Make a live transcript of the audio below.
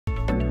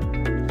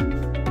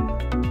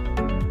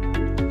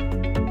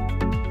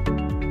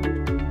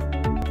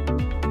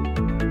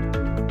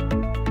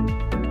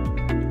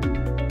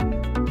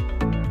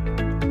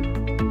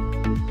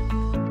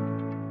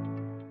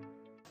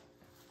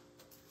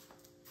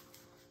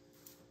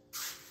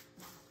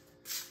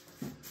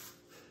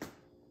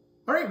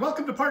right,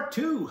 welcome to part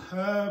two,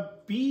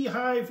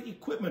 beehive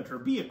equipment or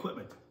bee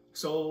equipment.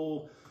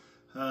 So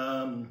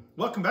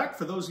welcome back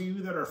for those of you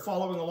that are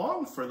following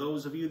along. For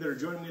those of you that are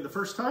joining me the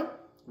first time,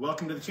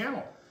 welcome to the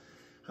channel.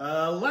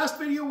 Last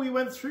video we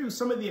went through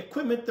some of the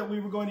equipment that we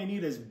were going to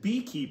need as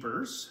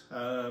beekeepers.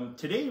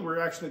 Today we're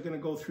actually going to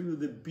go through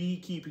the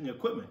beekeeping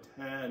equipment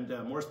and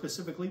more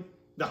specifically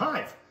the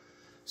hive.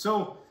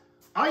 So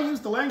I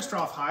use the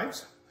Langstroth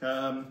hives.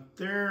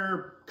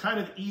 They're kind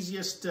of the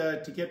easiest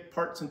to get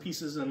parts and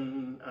pieces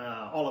and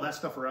all of that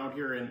stuff around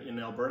here in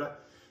Alberta.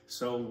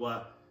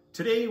 So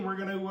today we're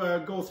going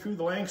to go through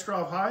the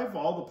Langstroth hive,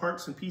 all the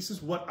parts and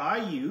pieces, what I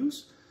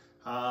use,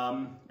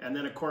 and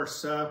then of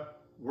course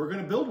we're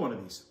going to build one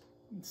of these.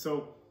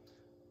 So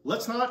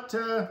let's not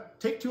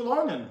take too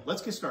long and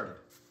let's get started.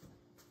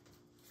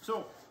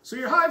 So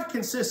your hive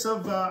consists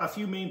of a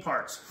few main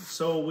parts.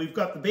 So we've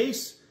got the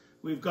base,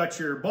 we've got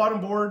your bottom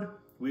board,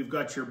 we've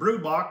got your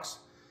brood box.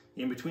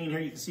 In between here,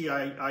 you can see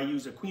I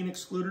use a queen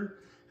excluder,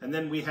 and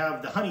then we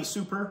have the honey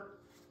super,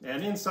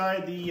 and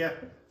inside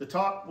the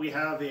top we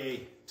have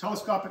a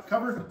telescopic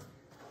cover,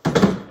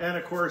 and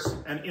of course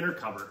an inner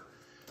cover.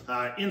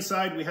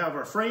 Inside we have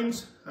our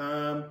frames.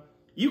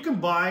 You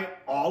can buy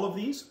all of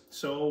these,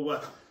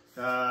 so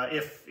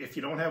if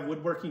you don't have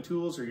woodworking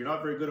tools or you're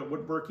not very good at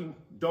woodworking,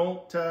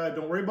 don't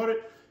worry about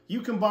it.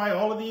 You can buy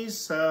all of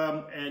these,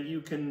 and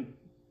you can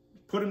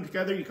put them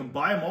together. You can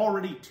buy them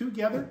already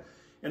together.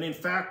 And in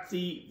fact,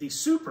 the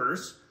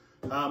supers,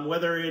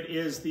 whether it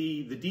is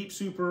the deep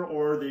super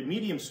or the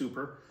medium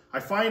super,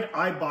 I find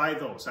I buy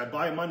those. I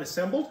buy them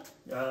unassembled.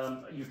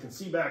 You can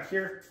see back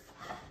here,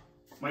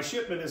 my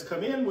shipment has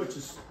come in, which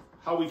is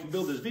how we can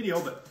build this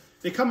video, but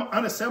they come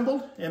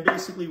unassembled, and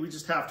basically we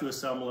just have to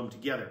assemble them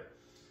together.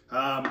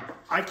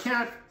 I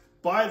can't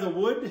buy the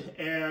wood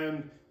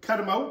and cut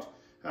them out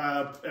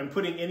and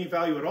putting any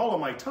value at all on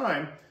my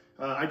time.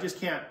 I just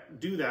can't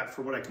do that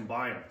for what I can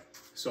buy them.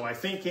 So I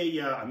think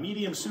a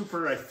medium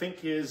super, I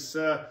think is,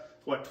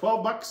 what,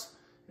 12 bucks?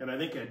 And I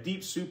think a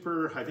deep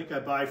super, I think I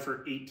buy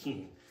for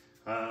 18.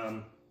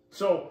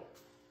 So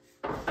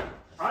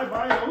I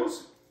buy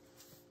those.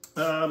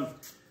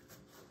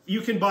 You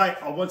can buy,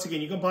 once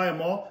again, you can buy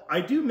them all. I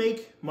do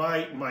make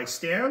my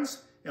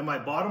stands and my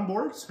bottom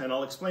boards, and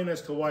I'll explain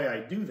as to why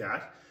I do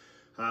that.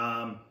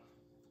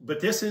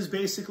 But this is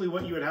basically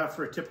what you would have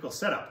for a typical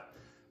setup.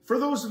 For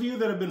those of you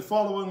that have been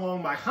following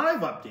along my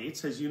hive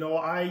updates, as you know,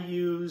 I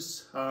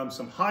use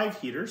some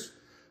hive heaters.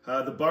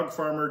 The bug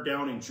farmer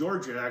down in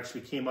Georgia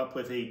actually came up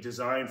with a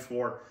design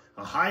for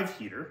a hive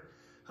heater.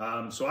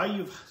 So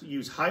I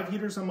use hive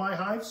heaters on my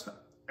hives,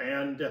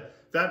 and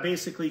that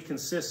basically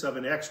consists of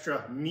an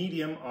extra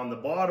medium on the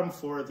bottom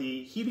for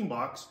the heating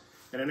box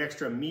and an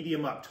extra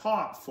medium up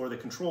top for the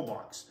control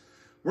box.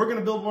 We're going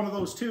to build one of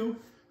those too.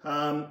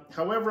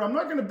 However, I'm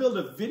not going to build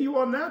a video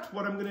on that.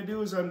 What I'm going to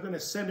do is I'm going to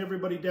send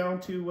everybody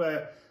down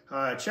to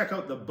check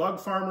out the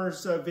bug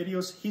farmer's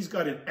videos. He's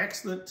got an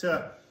excellent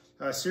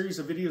series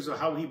of videos of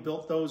how he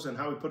built those and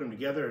how he put them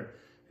together.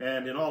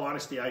 And in all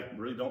honesty, I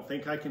really don't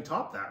think I can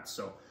top that.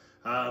 So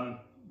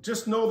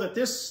just know that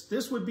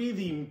this would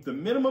be the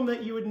minimum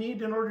that you would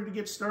need in order to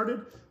get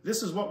started.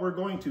 This is what we're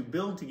going to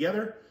build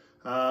together,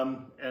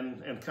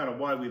 and kind of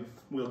why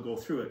we'll go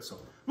through it. So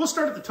we'll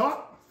start at the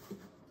top.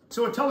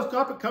 So a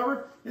telescopic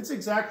cover, it's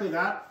exactly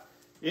that.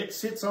 It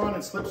sits on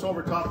and slips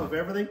over top of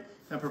everything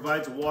and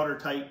provides a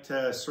watertight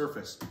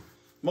surface.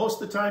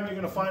 Most of the time you're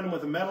going to find them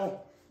with a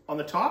metal on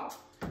the top.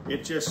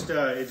 It's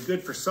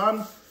good for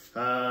sun.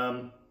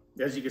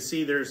 As you can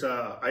see,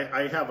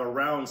 I have a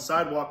round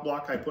sidewalk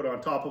block I put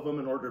on top of them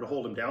in order to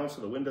hold them down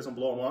so the wind doesn't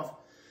blow them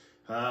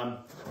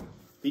off.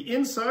 The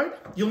inside,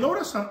 you'll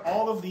notice on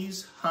all of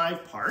these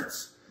hive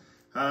parts,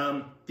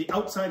 the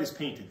outside is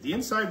painted. The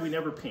inside we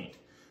never paint.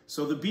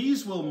 So the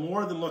bees will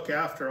more than look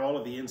after all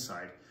of the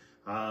inside.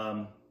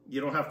 You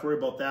don't have to worry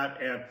about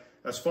that. And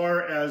as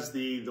far as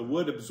the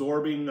wood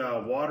absorbing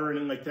water and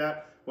anything like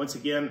that, once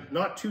again,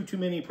 not too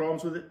many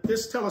problems with it.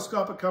 This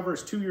telescopic cover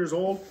is 2 years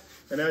old,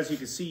 and as you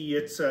can see,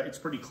 it's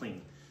pretty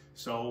clean.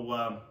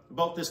 So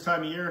about this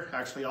time of year,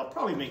 actually, I'll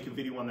probably make a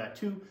video on that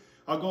too.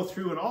 I'll go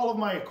through and all of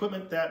my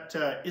equipment that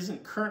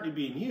isn't currently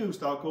being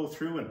used, I'll go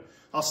through and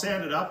I'll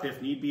sand it up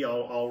if need be.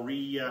 I'll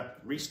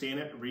restain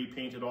it,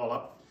 repaint it all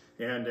up,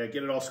 and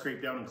get it all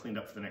scraped down and cleaned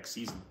up for the next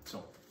season.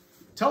 So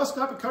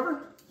telescopic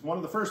cover, one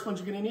of the first ones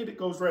you're going to need. It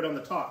goes right on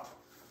the top.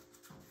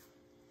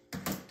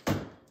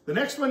 The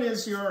next one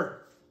is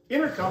your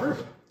inner cover.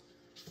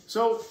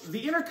 So the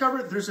inner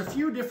cover, there's a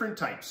few different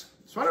types.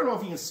 So I don't know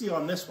if you can see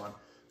on this one,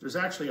 there's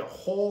actually a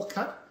hole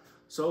cut.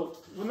 So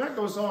when that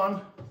goes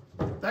on,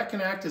 that can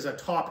act as a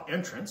top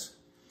entrance,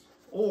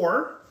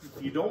 or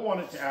if you don't want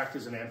it to act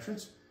as an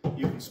entrance,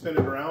 you can spin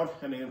it around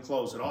and then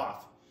close it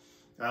off.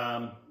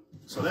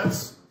 So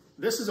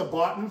this is a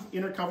bought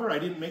inner cover. I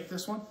didn't make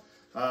this one.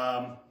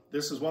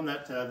 This is one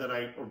that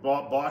I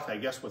bought, I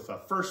guess, with the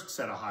first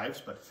set of hives.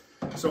 But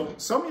so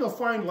some you'll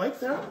find like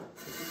that.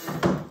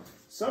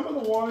 Some of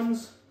the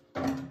ones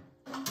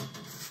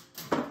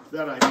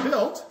that I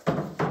built.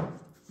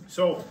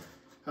 So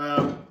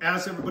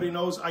As everybody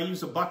knows, I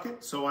use a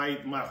bucket, so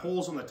my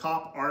holes on the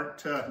top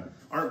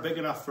aren't big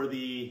enough for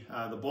the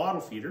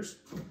bottle feeders.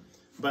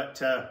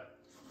 But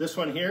this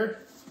one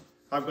here,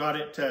 I've got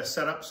it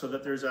set up so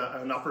that there's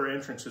an upper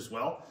entrance as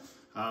well.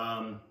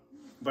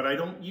 But I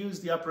don't use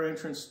the upper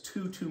entrance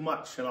too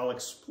much, and I'll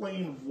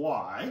explain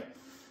why.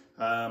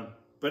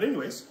 But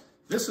anyways,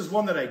 this is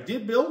one that I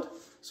did build.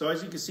 So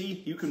as you can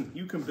see, you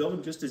can build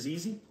them just as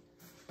easy.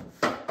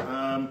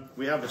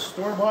 We have the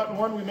store-bought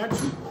one we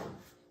mentioned.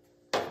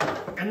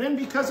 And then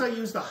because I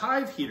use the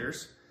Hive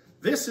heaters,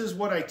 this is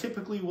what I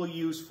typically will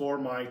use for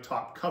my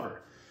top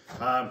cover.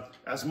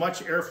 As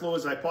much airflow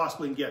as I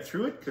possibly can get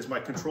through it, because my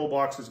control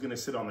box is going to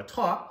sit on the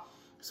top.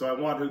 So I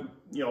want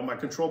to, my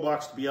control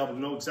box to be able to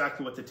know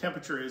exactly what the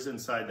temperature is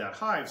inside that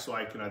hive, so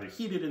I can either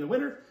heat it in the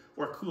winter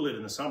or cool it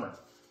in the summer.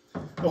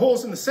 The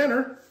holes in the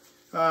center,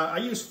 I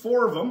use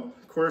 4 of them.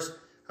 Of course,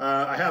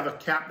 I have a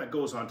cap that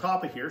goes on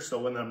top of here, so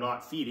when I'm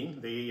not feeding,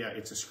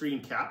 it's a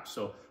screen cap,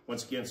 so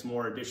once again, some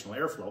more additional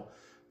airflow.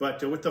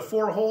 But with the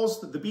 4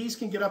 holes, the bees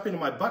can get up into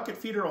my bucket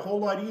feeder a whole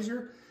lot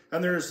easier,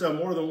 and there's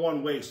more than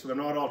one way, so they're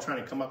not all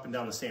trying to come up and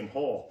down the same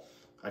hole.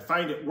 I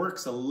find it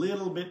works a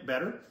little bit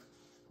better.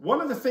 One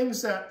of the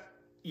things that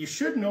you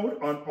should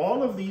note on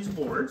all of these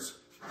boards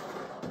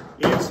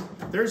is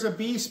there's a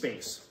bee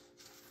space.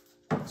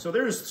 So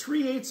there's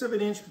 3/8 of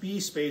an inch bee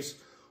space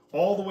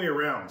all the way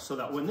around, so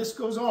that when this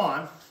goes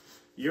on,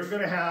 you're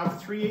going to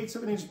have 3/8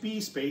 of an inch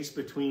bee space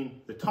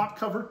between the top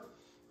cover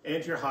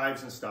and your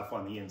hives and stuff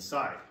on the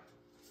inside.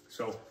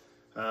 So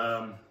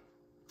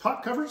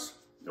top covers,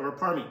 or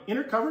pardon me,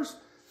 inner covers,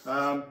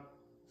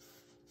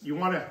 you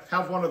want to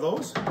have one of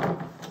those.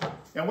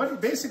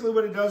 And basically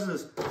what it does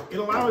is it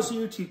allows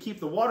you to keep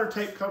the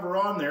watertight cover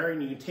on there,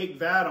 and you can take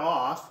that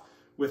off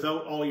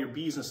without all your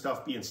bees and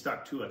stuff being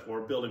stuck to it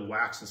or building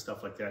wax and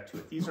stuff like that to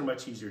it. These are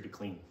much easier to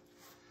clean.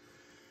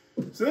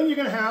 So then you're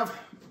going to have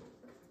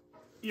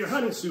your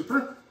honey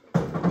super.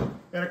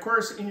 And of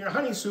course, in your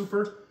honey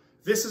super,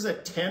 this is a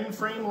 10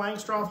 frame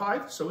Langstroth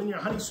hive. So in your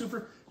honey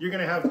super, you're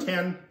going to have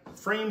 10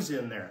 frames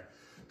in there.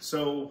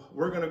 So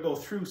we're going to go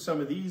through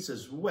some of these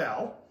as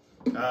well.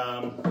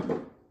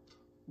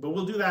 But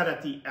we'll do that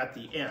at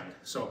the end.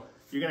 So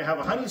you're going to have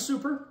a honey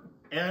super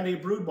and a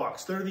brood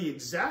box. They're the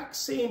exact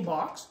same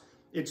box.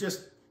 It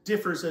just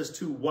differs as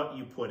to what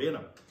you put in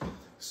them.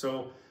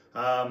 So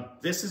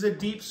this is a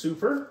deep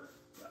super.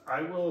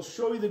 I will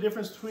show you the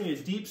difference between a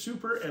deep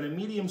super and a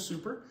medium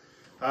super.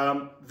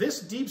 This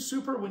deep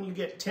super, when you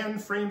get 10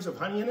 frames of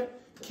honey in it,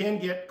 can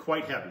get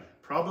quite heavy.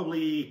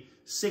 Probably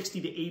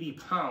 60 to 80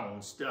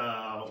 pounds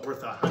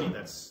worth of honey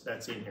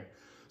that's in here.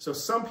 So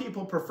some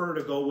people prefer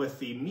to go with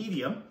the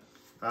medium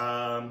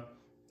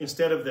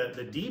instead of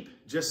the deep,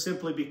 just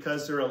simply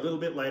because they're a little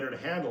bit lighter to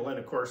handle. And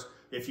of course,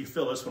 if you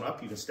fill this one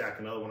up, you can stack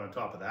another one on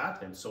top of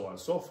that, and so on and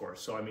so forth.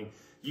 So I mean,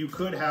 you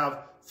could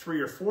have 3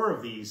 or 4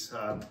 of these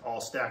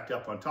all stacked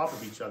up on top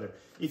of each other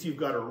if you've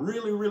got a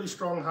really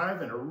strong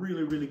hive and a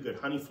really good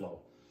honey flow.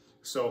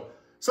 So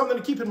something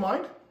to keep in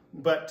mind.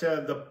 But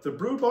the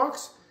brood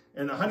box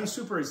and the honey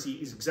super is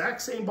the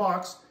exact same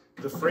box.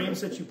 The frames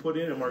that you put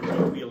in them are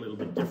going to be a little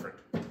bit different.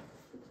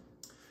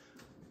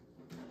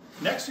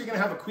 Next, you're going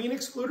to have a queen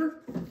excluder.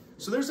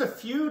 So there's a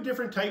few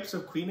different types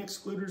of queen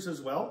excluders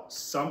as well.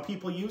 Some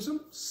people use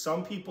them,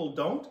 some people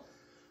don't.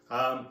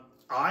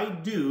 I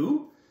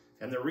do,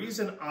 and the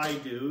reason I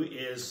do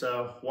is,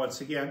 once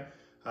again,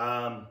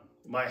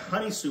 my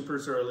honey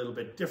supers are a little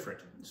bit different.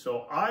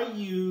 So I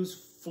use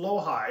flow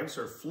hives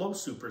or flow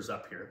supers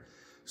up here.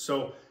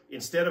 So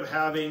instead of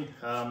having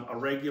a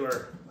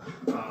regular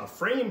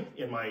frame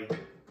in my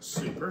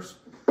supers,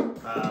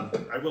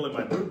 I will in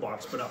my brood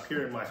box, but up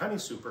here in my honey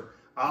super,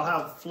 I'll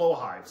have flow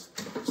hives.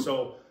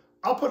 So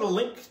I'll put a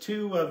link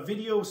to a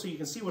video so you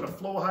can see what a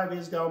flow hive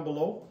is down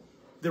below.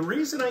 The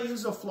reason I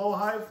use a flow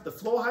hive, the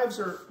flow hives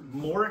are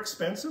more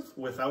expensive,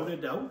 without a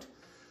doubt.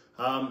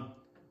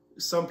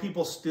 Some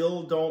people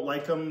still don't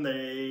like them.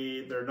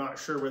 They're not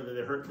sure whether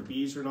they hurt the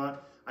bees or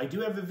not. I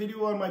do have a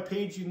video on my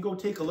page. You can go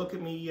take a look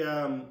at me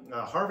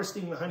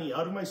harvesting the honey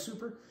out of my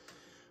super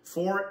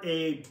for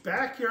a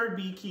backyard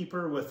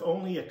beekeeper with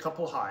only a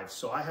couple hives.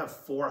 So I have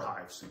 4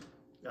 hives.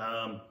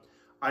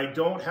 I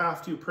don't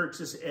have to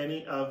purchase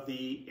any of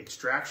the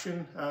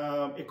extraction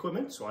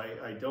equipment, so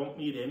I don't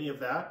need any of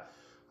that.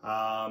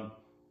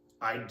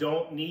 I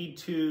don't need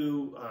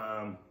to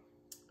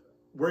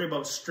worry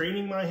about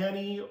straining my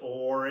honey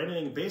or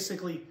anything.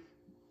 Basically,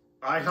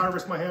 I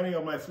harvest my honey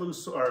on my flow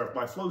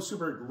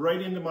super right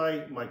into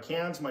my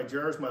cans, my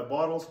jars, my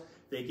bottles.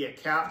 They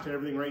get capped and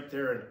everything right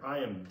there, and I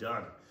am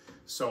done.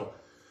 So,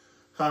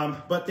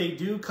 but they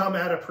do come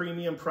at a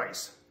premium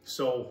price.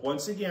 So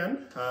once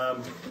again,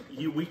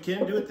 we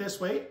can do it this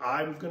way.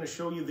 I'm going to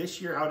show you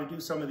this year how to do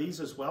some of these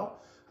as well.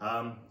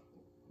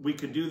 We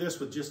can do this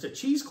with just a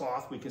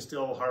cheesecloth. We can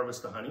still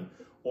harvest the honey,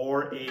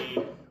 or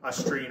a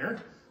strainer,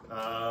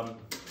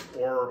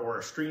 or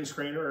a string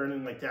strainer or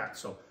anything like that.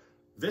 So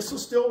this will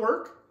still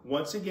work.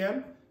 Once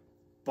again,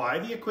 buy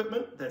the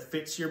equipment that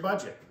fits your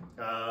budget.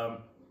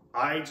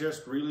 I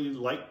just really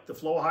like the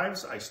flow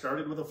hives. I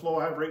started with a flow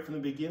hive right from the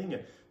beginning,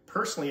 and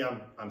personally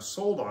I'm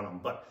sold on them,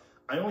 but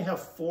I only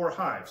have 4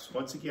 hives.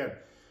 Once again,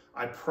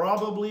 I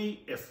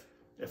probably,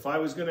 if I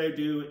was gonna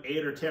do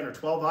 8 or 10 or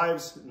 12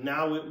 hives,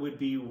 now it would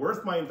be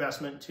worth my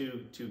investment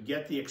to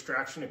get the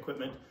extraction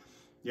equipment,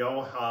 you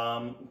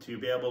know, to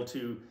be able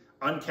to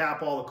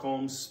uncap all the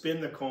combs,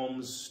 spin the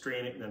combs,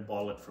 strain it, and then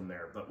bottle it from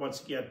there. But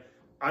once again,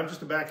 I'm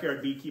just a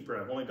backyard beekeeper.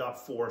 I've only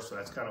got 4, so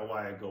that's kind of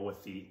why I go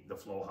with the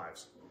flow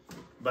hives.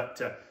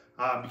 But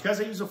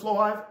because I use a flow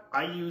hive,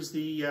 I use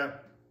the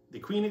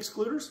queen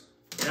excluders.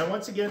 And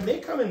once again, they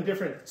come in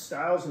different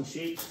styles and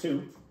shapes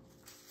too.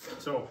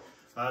 So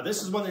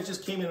this is one that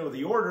just came in with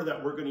the order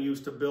that we're going to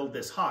use to build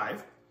this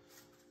hive.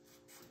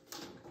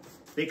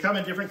 They come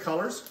in different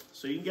colors,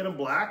 so you can get them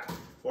black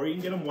or you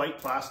can get them white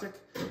plastic.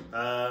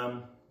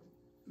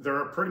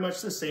 They're pretty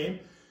much the same.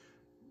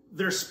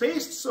 They're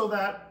spaced so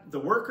that the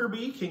worker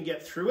bee can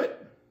get through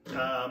it,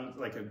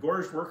 like a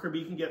gorged worker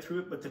bee can get through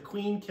it, but the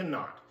queen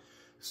cannot.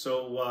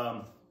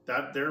 So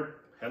that they're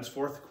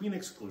henceforth the queen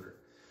excluder.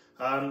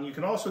 You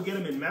can also get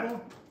them in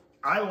metal.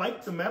 I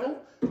like the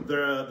metal.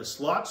 The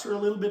slots are a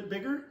little bit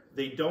bigger.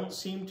 They don't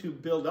seem to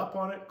build up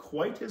on it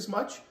quite as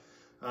much.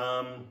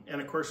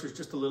 And of course, there's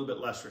just a little bit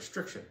less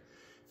restriction.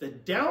 The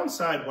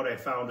downside, what I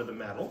found of the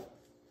metal,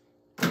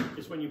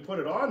 is when you put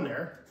it on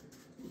there,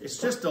 it's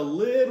just a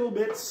little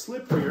bit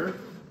slipperier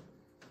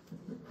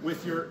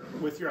with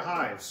your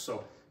hives.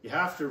 So you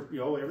have to, you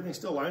know, everything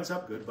still lines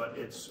up good, but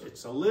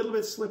it's a little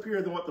bit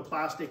slippier than what the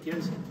plastic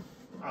is.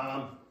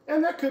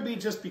 And that could be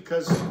just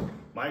because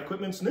my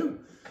equipment's new.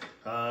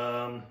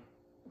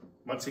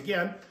 Once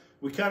again,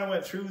 we kind of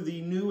went through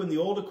the new and the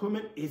old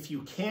equipment. If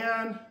you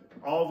can,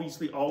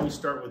 obviously always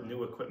start with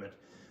new equipment.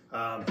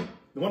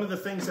 One of the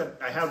things that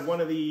I had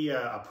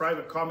a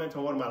private comment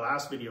on one of my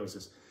last videos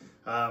is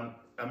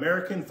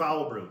American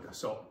foul brood.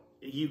 So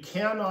you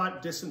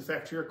cannot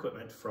disinfect your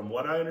equipment, from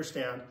what I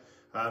understand,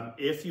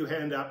 if you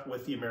end up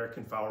with the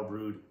American foul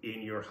brood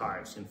in your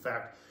hives. In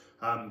fact,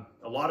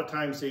 a lot of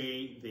times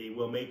they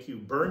will make you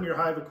burn your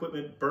hive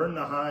equipment, burn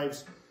the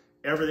hives,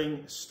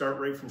 everything, start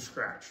right from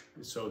scratch.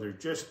 So they're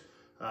just,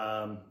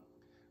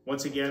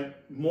 once again,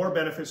 more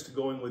benefits to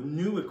going with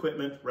new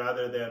equipment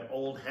rather than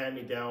old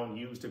hand-me-down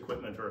used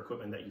equipment or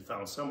equipment that you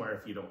found somewhere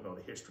if you don't know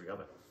the history of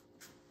it.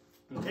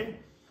 Okay,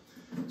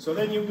 so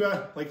then you've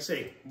got, like I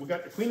say, we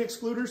got the queen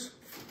excluders.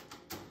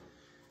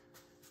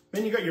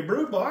 Then you got your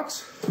brood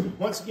box.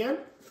 Once again,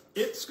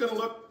 it's going to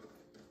look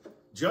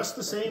just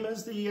the same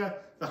as the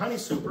honey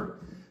super.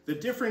 The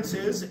difference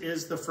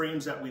is the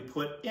frames that we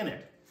put in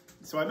it.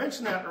 So I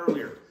mentioned that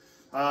earlier.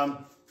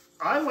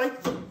 I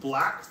like the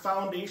black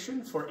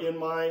foundation in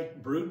my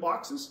brood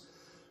boxes.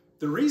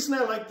 The reason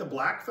I like the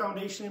black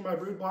foundation in my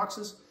brood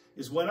boxes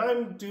is when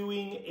I'm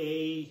doing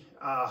a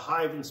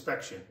hive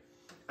inspection,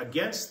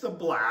 against the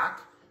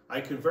black, I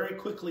can very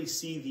quickly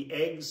see the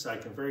eggs, I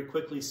can very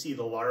quickly see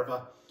the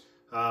larva.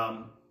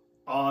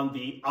 On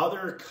the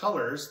other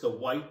colors, the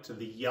white to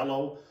the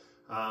yellow,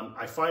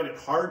 I find it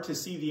hard to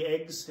see the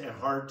eggs and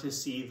hard to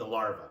see the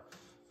larva.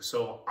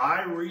 So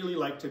I really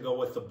like to go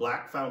with the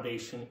black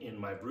foundation in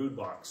my brood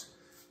box.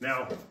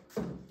 Now,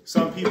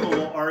 some people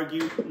will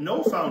argue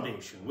no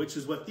foundation, which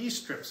is what these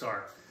strips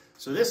are.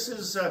 So this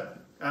is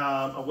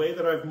a way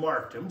that I've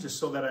marked them, just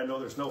so that I know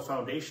there's no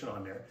foundation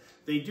on there.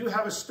 They do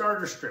have a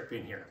starter strip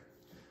in here.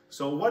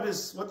 So what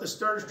the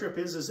starter strip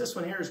is this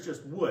one here is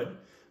just wood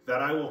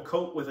that I will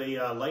coat with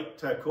a light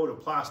coat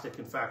of plastic.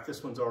 In fact,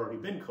 this one's already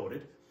been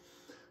coated,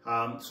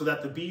 so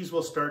that the bees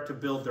will start to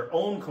build their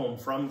own comb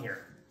from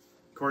here.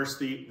 Of course,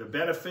 the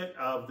benefit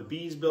of the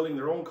bees building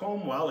their own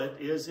comb, well, it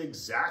is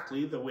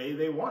exactly the way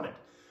they want it.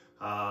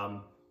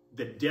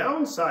 The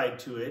downside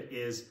to it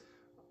is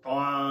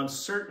on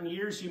certain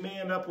years, you may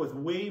end up with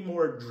way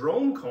more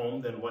drone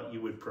comb than what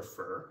you would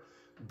prefer.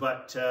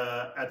 But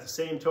at the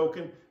same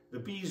token, the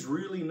bees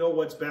really know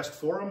what's best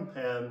for them,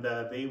 and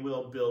they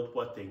will build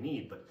what they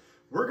need. But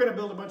we're going to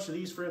build a bunch of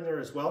these for in there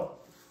as well.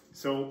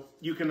 So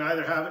you can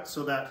either have it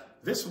so that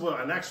this will,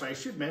 and actually I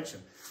should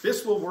mention,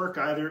 this will work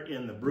either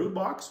in the brood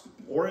box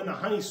or in the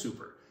honey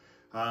super.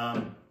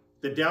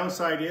 The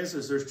downside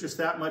is there's just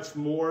that much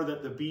more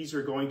that the bees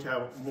are going to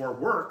have more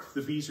work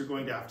the bees are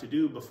going to have to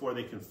do before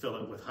they can fill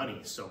it with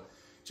honey. So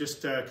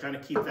just kind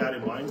of keep that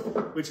in mind,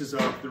 which is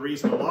the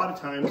reason a lot of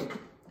times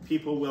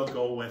people will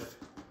go with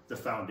the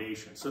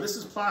foundation. So this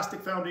is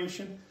plastic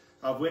foundation,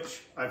 of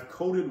which I've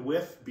coated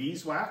with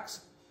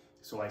beeswax.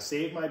 So I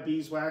save my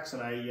beeswax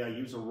and I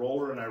use a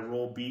roller and I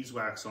roll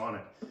beeswax on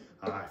it.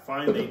 I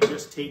find they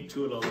just take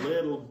to it a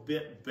little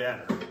bit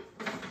better.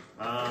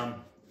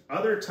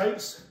 Other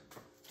types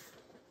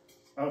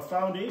of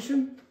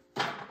foundation.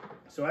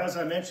 So as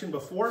I mentioned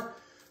before,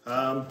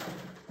 the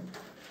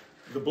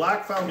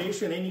black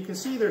foundation, and you can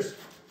see there's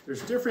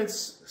two different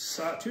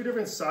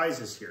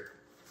sizes here.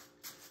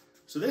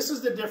 So this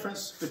is the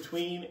difference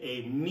between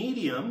a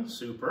medium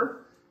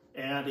super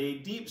and a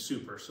deep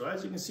super. So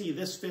as you can see,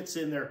 this fits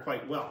in there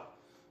quite well.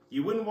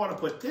 You wouldn't want to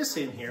put this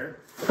in here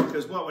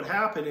because what would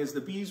happen is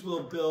the bees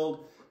will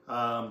build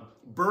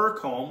burr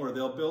comb, where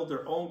they'll build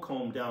their own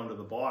comb down to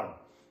the bottom.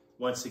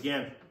 Once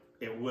again,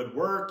 it would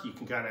work. You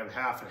can kind of have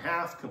half and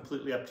half,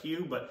 completely up to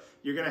you, but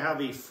you're going to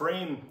have a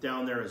frame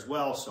down there as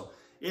well. So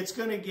it's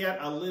going to get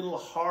a little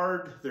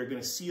hard. They're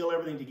going to seal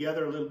everything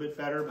together a little bit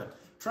better, but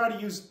try to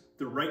use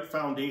the right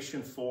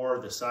foundation for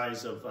the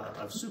size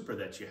of super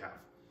that you have.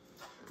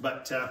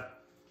 But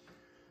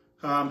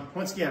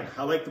once again,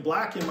 I like the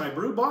black in my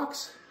brood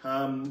box.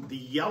 The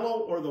yellow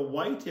or the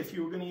white, if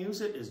you were going to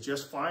use it, is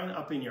just fine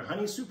up in your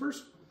honey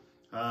supers.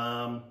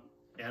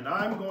 And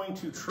I'm going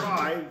to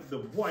try the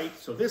white.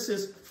 So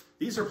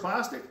these are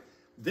plastic.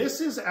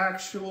 This is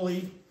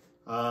actually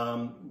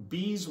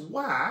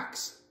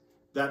beeswax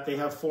that they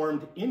have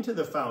formed into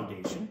the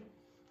foundation.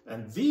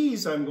 And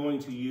these I'm going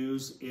to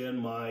use in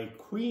my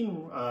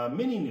queen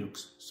mini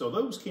nukes. So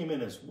those came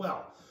in as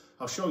well.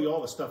 I'll show you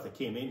all the stuff that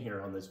came in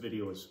here on this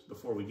video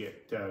before we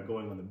get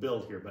going on the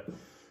build here. But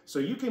so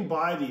you can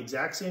buy the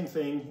exact same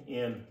thing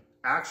in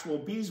actual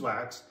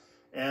beeswax,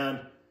 and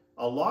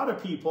a lot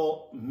of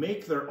people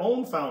make their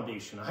own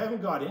foundation. I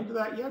haven't got into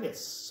that yet.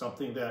 It's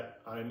something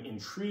that I'm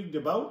intrigued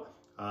about.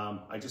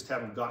 I just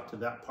haven't got to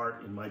that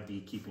part in my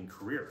beekeeping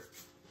career.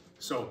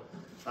 So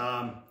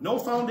no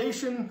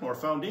foundation or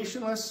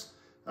foundationless,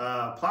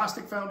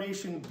 plastic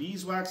foundation,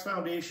 beeswax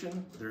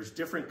foundation. There's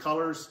different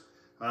colors.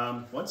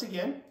 Once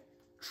again,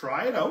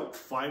 try it out,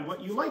 find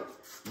what you like.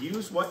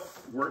 Use what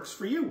works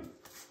for you.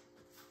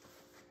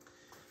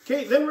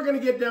 Okay, then we're going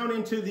to get down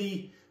into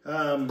the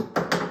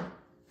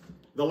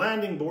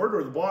landing board,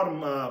 or the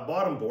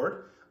bottom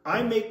board.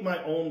 I make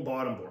my own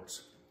bottom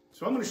boards.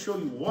 So I'm going to show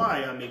you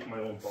why I make my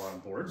own bottom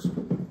boards.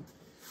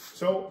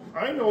 So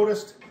I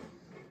noticed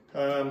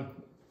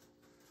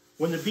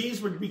when the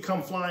bees would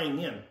become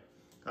flying in,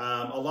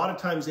 a lot of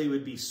times they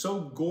would be so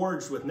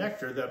gorged with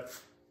nectar that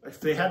if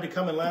they had to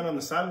come and land on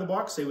the side of the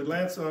box, they would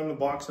land on the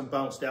box and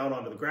bounce down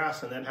onto the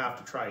grass and then have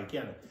to try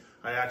again.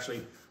 I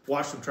actually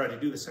watched them try to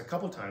do this a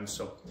couple times.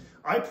 So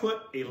I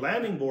put a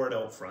landing board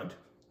out front.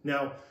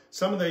 Now,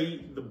 some of the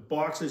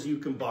boxes you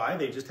can buy,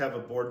 they just have a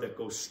board that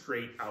goes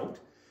straight out.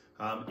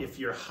 If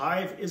your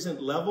hive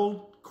isn't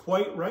leveled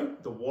quite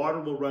right, the water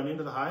will run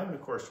into the hive, and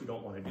of course you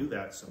don't want to do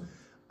that. So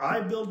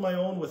I build my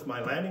own with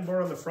my landing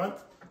board on the front.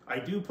 I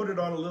do put it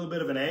on a little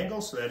bit of an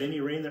angle so that any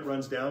rain that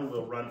runs down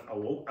will run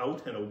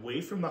out and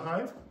away from the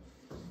hive.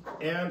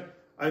 And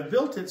I've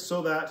built it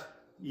so that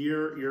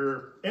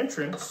your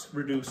entrance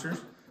reducers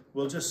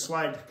will just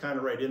slide kind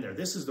of right in there.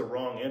 This is the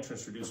wrong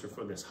entrance reducer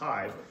for this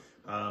hive.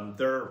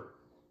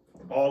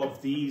 All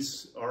of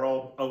these are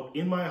all out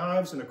in my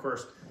hives, and of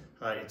course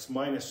it's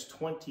minus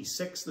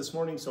 26 this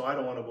morning, so I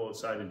don't want to go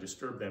outside and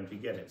disturb them to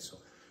get it. So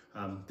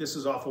this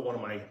is off of one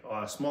of my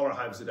smaller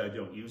hives that I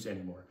don't use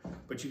anymore.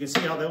 But you can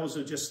see how those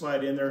will just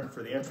slide in there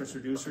for the entrance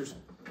reducers,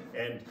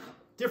 and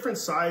different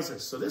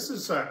sizes. So this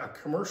is a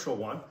commercial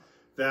one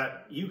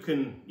that you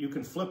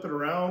can flip it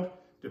around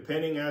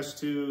depending as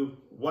to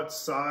what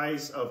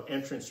size of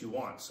entrance you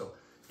want. So,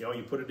 you know,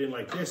 you put it in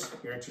like this,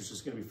 your entrance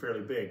is going to be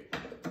fairly big.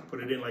 Put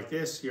it in like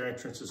this, your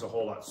entrance is a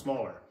whole lot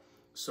smaller.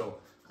 So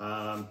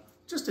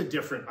just a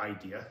different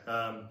idea.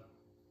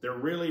 They're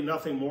really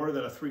nothing more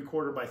than a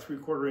 3/4 by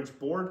 3/4 inch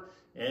board,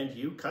 and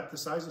you cut the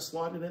size of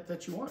slot in it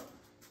that you want.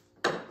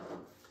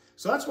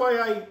 So that's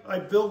why I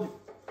build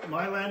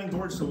my landing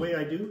boards the way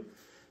I do.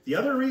 The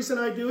other reason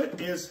I do it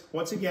is,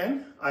 once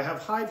again, I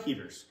have hive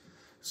heaters.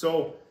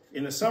 So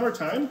in the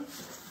summertime,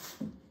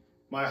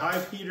 my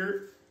hive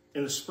heater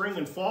in the spring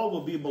and fall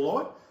will be below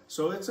it.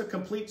 So it's a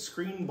complete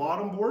screen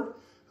bottom board,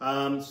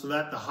 so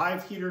that the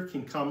hive heater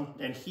can come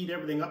and heat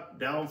everything up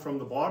down from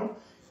the bottom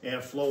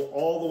and flow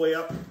all the way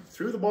up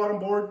through the bottom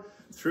board,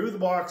 through the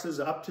boxes,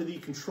 up to the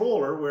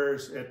controller, where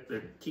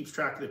it keeps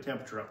track of the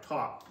temperature up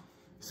top.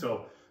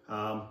 So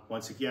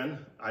once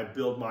again, I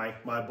build my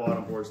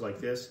bottom boards like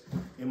this.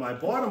 And my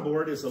bottom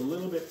board is a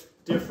little bit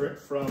different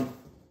from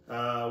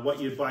what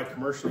you'd buy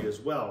commercially as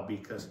well,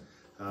 because,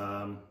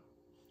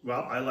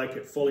 well, I like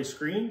it fully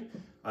screened.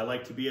 I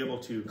like to be able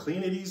to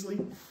clean it easily.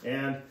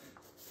 And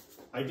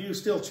I do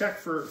still check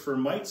for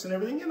mites and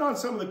everything. And on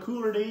some of the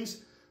cooler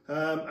days,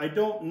 I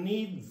don't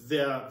need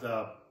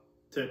the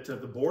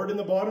board in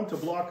the bottom to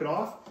block it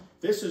off.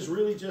 This is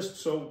really just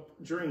so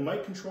during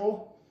mite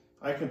control,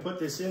 I can put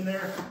this in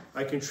there.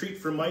 I can treat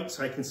for mites.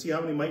 I can see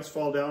how many mites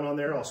fall down on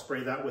there. I'll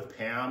spray that with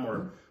Pam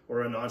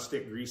or a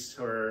non-stick grease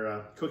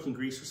or cooking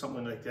grease or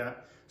something like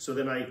that. So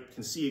then I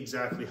can see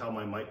exactly how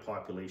my mite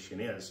population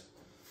is.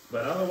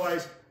 But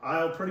otherwise,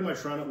 I'll pretty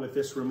much run it with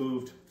this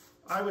removed,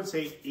 I would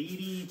say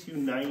 80 to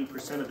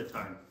 90% of the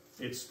time.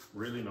 It's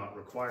really not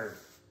required.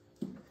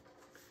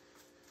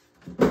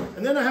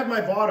 And then I have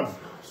my bottom,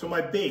 so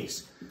my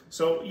base.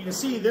 So you can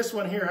see this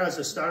one here has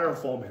a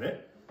styrofoam in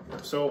it.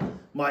 So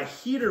my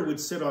heater would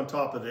sit on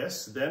top of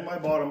this, then my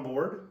bottom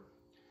board.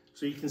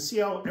 So you can see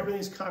how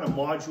everything's kind of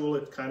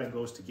modular, it kind of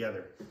goes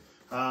together.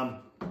 I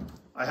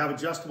have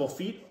adjustable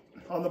feet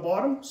on the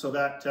bottom so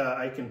that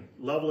I can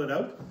level it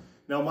out.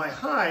 Now my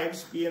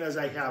hives, being as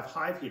I have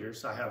hive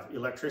heaters, I have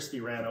electricity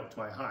ran out to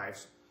my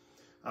hives.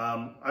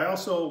 I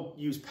also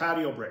use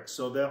patio bricks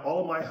so that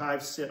all of my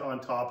hives sit on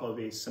top of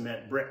a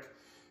cement brick.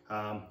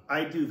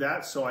 I do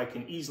that so I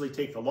can easily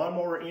take the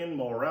lawnmower in,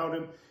 mow around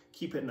them,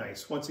 keep it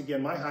nice. Once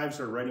again, my hives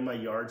are right in my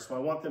yard, so I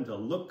want them to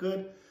look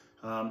good.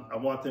 I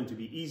want them to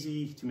be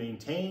easy to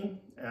maintain.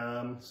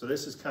 So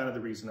this is kind of the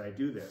reason I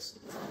do this.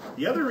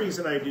 The other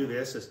reason I do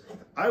this is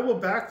I will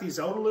back these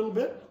out a little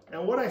bit.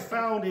 And what I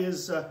found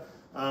is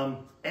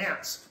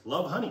ants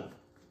love honey.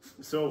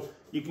 So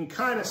you can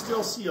kind of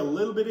still see a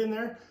little bit in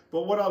there.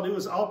 But what I'll do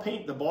is I'll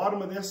paint the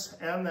bottom of this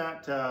and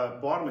that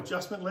bottom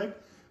adjustment leg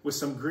with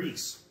some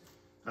grease.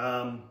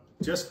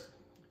 Just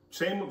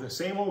the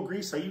same old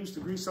grease I use to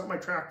grease up my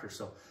tractor.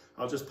 So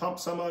I'll just pump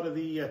some out of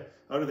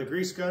the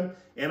grease gun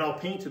and I'll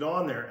paint it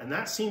on there. And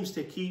that seems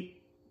to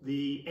keep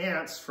the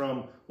ants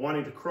from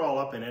wanting to crawl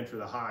up and enter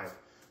the hive.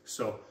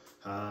 So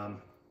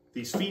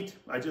these feet,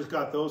 I just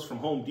got those from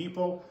Home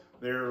Depot.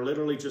 They're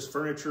literally just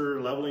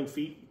furniture leveling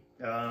feet.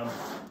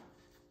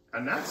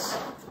 And that's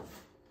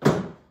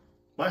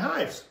my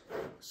hives.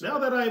 So now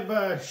that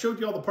I've showed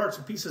you all the parts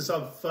and pieces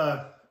of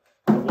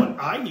what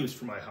I use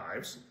for my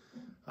hives,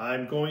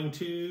 I'm going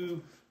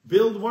to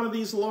build one of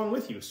these along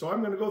with you. So I'm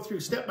going to go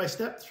through step by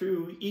step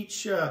through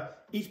each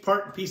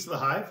part and piece of the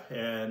hive,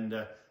 and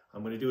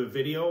I'm going to do a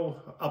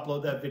video,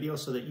 upload that video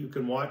so that you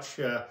can watch,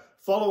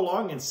 follow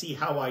along and see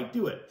how I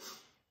do it.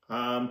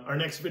 Our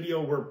next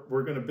video,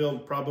 we're going to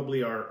build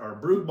probably our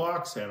brood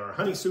box and our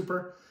honey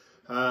super,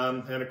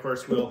 and of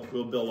course we'll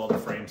build all the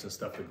frames and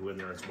stuff that go in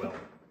there as well.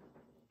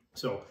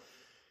 So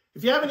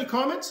if you have any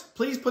comments,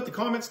 please put the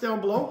comments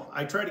down below.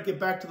 I try to get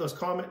back to those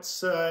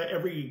comments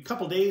every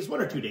couple days, 1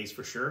 or 2 days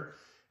for sure.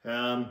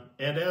 And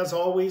as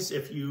always,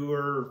 if you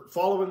are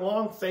following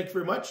along, thank you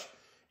very much.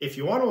 If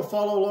you want to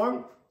follow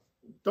along,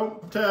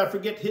 don't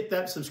forget to hit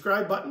that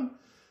subscribe button.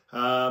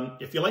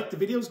 If you like the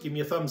videos, give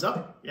me a thumbs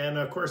up. And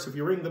of course, if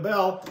you ring the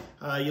bell,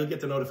 you'll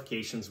get the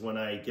notifications when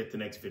I get the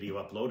next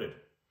video uploaded.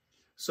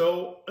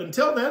 So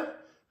until then,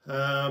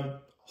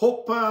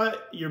 hope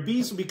your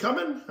bees will be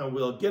coming, and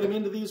we'll get them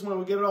into these when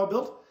we get it all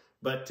built.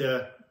 But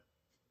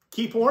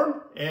keep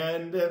warm,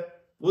 and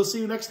we'll see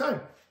you next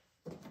time.